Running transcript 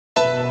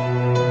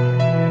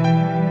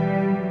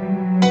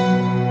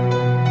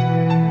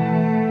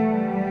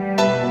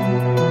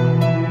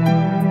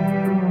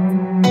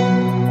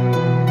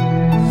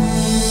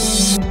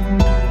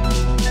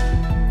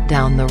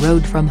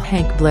road from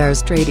Hank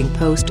Blair's trading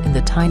post in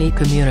the tiny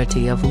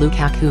community of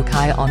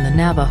Lukakukai on the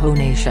Navajo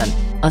Nation.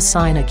 A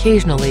sign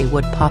occasionally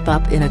would pop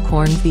up in a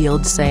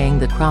cornfield saying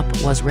the crop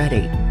was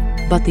ready.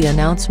 But the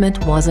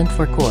announcement wasn't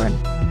for corn.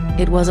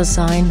 It was a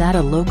sign that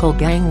a local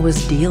gang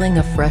was dealing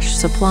a fresh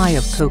supply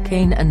of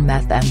cocaine and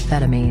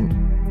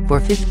methamphetamine.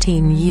 For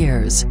 15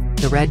 years,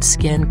 the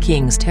Redskin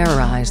Kings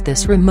terrorized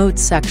this remote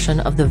section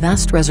of the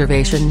vast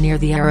reservation near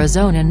the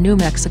Arizona-New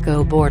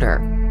Mexico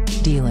border.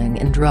 Dealing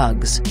in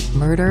drugs,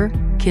 murder,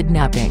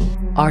 kidnapping,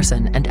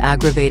 arson and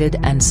aggravated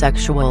and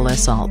sexual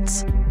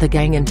assaults, the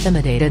gang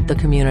intimidated the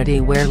community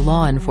where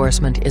law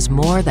enforcement is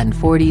more than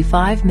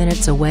 45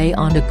 minutes away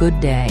on a good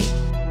day.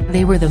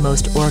 They were the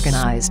most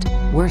organized,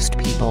 worst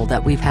people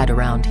that we've had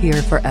around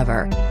here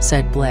forever,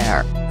 said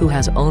Blair, who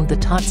has owned the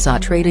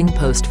Tatsa trading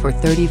post for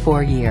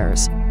 34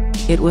 years.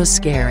 It was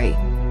scary.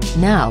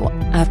 Now,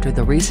 after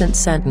the recent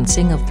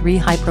sentencing of 3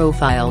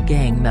 high-profile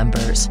gang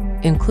members,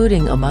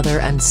 including a mother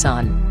and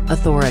son,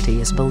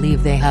 authorities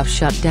believe they have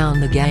shut down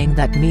the gang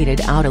that meted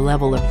out a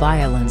level of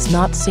violence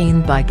not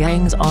seen by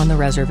gangs on the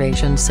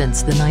reservation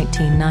since the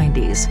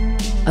 1990s.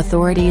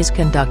 Authorities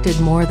conducted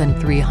more than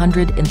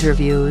 300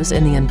 interviews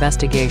in the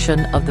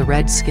investigation of the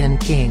Redskin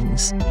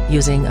Kings,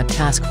 using a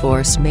task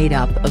force made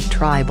up of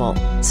tribal,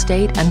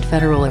 state and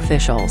federal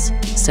officials,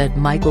 said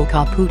Michael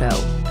Caputo,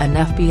 an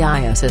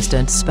FBI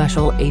assistant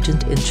special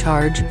agent in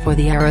charge for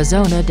the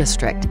Arizona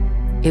district.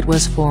 It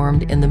was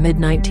formed in the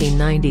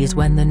mid-1990s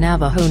when the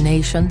Navajo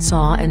Nation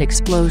saw an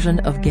explosion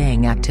of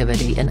gang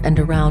activity in and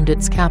around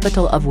its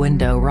capital of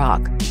Window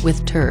Rock,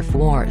 with turf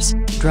wars,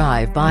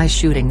 drive-by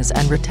shootings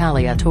and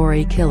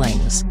retaliatory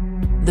killings.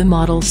 The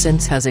model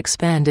since has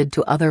expanded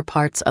to other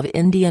parts of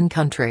Indian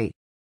country.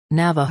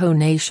 Navajo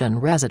Nation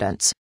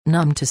residents,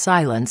 numb to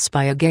silence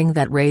by a gang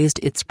that raised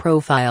its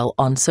profile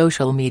on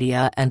social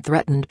media and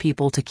threatened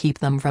people to keep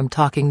them from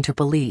talking to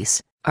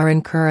police, are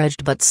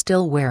encouraged but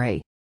still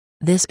wary.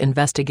 This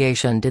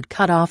investigation did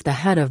cut off the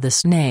head of the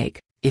snake,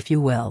 if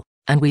you will,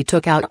 and we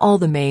took out all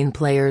the main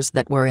players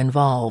that were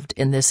involved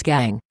in this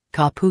gang,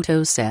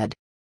 Caputo said.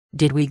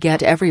 Did we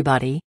get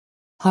everybody?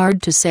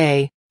 Hard to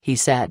say, he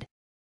said.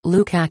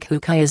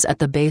 Lukakukai is at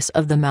the base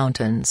of the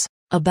mountains,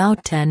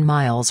 about 10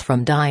 miles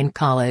from Dine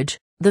College,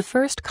 the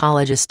first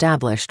college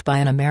established by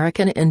an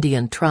American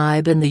Indian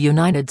tribe in the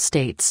United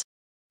States.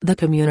 The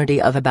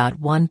community of about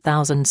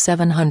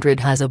 1,700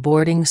 has a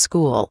boarding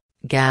school,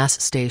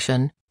 gas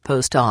station,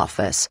 post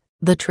office,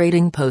 the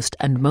trading post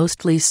and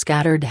mostly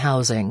scattered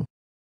housing.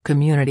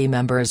 Community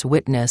members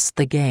witnessed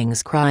the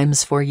gang's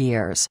crimes for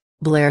years,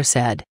 Blair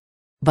said.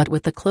 But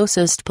with the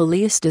closest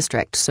police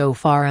district so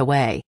far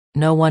away,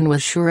 no one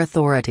was sure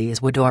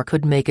authorities would or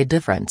could make a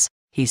difference,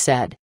 he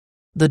said.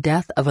 The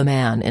death of a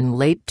man in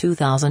late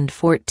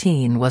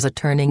 2014 was a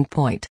turning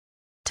point.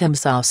 Tim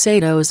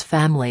Saucedo's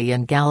family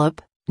in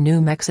Gallup, New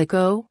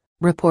Mexico,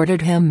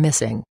 reported him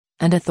missing,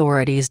 and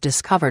authorities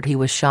discovered he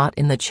was shot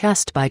in the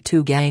chest by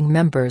 2 gang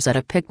members at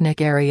a picnic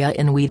area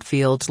in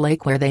Wheatfields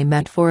Lake where they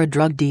met for a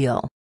drug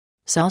deal.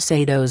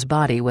 Saucedo's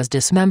body was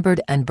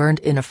dismembered and burned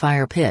in a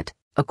fire pit,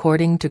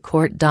 according to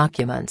court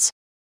documents.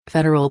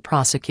 Federal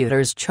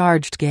prosecutors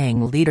charged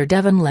gang leader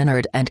Devin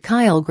Leonard and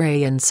Kyle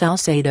Gray in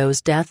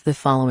Saucedo's death the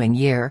following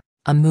year,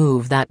 a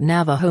move that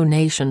Navajo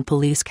Nation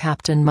Police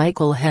Captain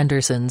Michael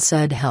Henderson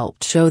said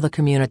helped show the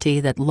community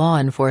that law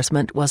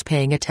enforcement was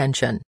paying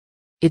attention.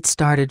 It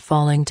started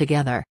falling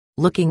together,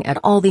 looking at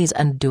all these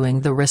and doing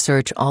the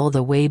research all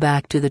the way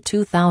back to the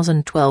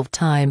 2012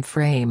 time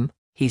frame,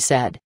 he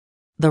said.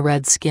 The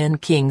Redskin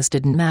Kings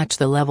didn't match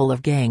the level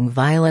of gang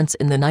violence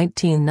in the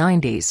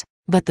 1990s,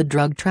 but the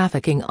drug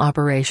trafficking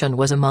operation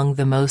was among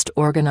the most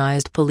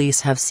organized police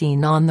have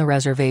seen on the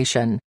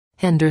reservation,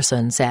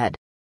 Henderson said.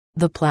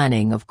 The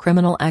planning of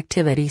criminal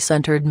activity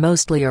centered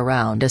mostly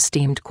around a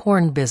steamed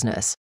corn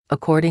business,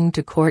 according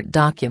to court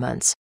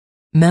documents.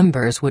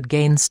 Members would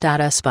gain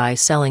status by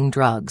selling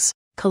drugs,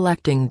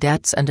 collecting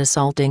debts and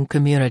assaulting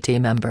community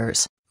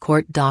members,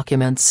 court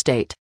documents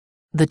state.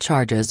 The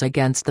charges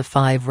against the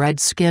 5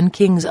 Redskin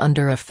Kings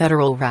under a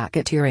federal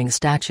racketeering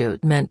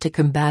statute meant to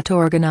combat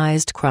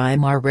organized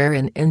crime are rare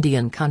in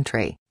Indian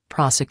country,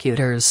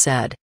 prosecutors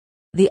said.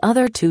 The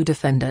other 2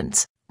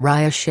 defendants,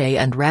 Raya Shea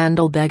and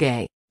Randall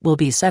Begay, will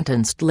be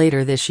sentenced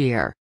later this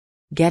year.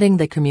 Getting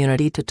the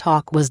community to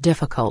talk was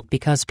difficult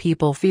because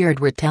people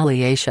feared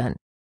retaliation.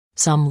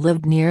 Some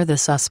lived near the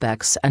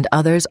suspects and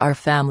others are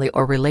family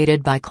or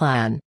related by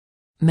clan.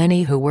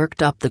 Many who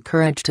worked up the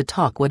courage to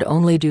talk would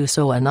only do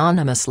so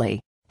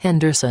anonymously,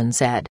 Henderson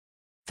said.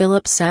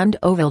 Philip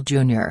Sandoval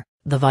Jr.,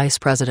 the vice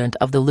president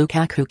of the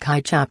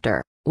Lukakukai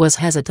chapter, was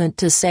hesitant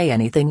to say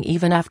anything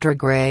even after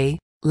Gray,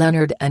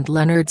 Leonard and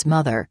Leonard's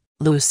mother,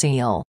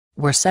 Lucille,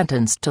 were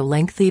sentenced to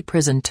lengthy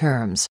prison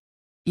terms.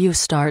 You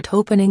start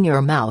opening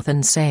your mouth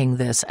and saying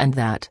this and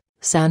that,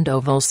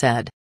 Sandoval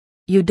said.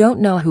 You don't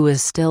know who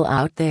is still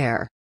out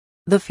there.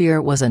 The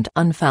fear wasn't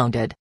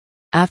unfounded.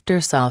 After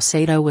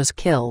Saucedo was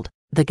killed,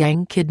 the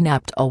gang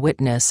kidnapped a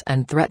witness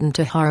and threatened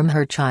to harm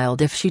her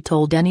child if she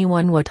told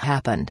anyone what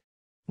happened.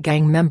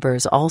 Gang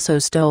members also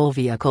stole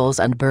vehicles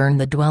and burned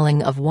the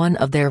dwelling of one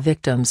of their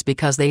victims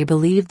because they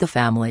believed the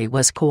family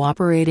was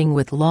cooperating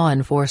with law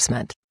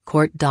enforcement,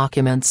 court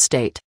documents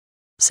state.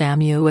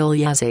 Samuel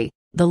Yazzie,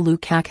 the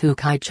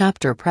Lukakukai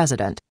chapter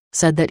president,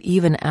 said that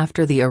even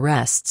after the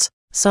arrests,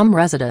 some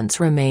residents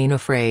remain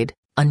afraid,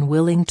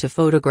 unwilling to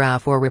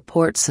photograph or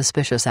report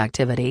suspicious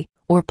activity,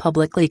 or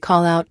publicly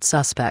call out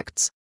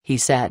suspects, he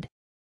said.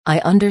 "I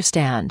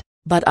understand,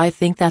 but I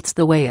think that's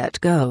the way it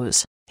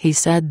goes," he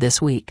said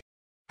this week.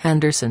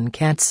 Henderson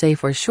can't say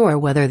for sure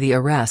whether the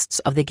arrests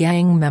of the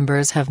gang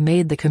members have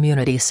made the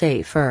community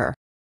safer.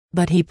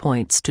 But he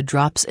points to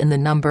drops in the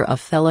number of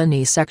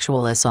felony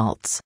sexual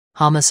assaults,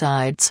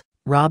 homicides,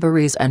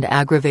 robberies and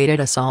aggravated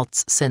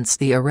assaults since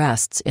the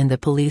arrests in the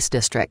police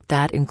district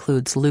that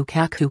includes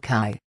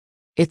Lukakukai.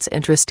 "It's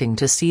interesting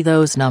to see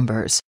those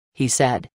numbers," he said.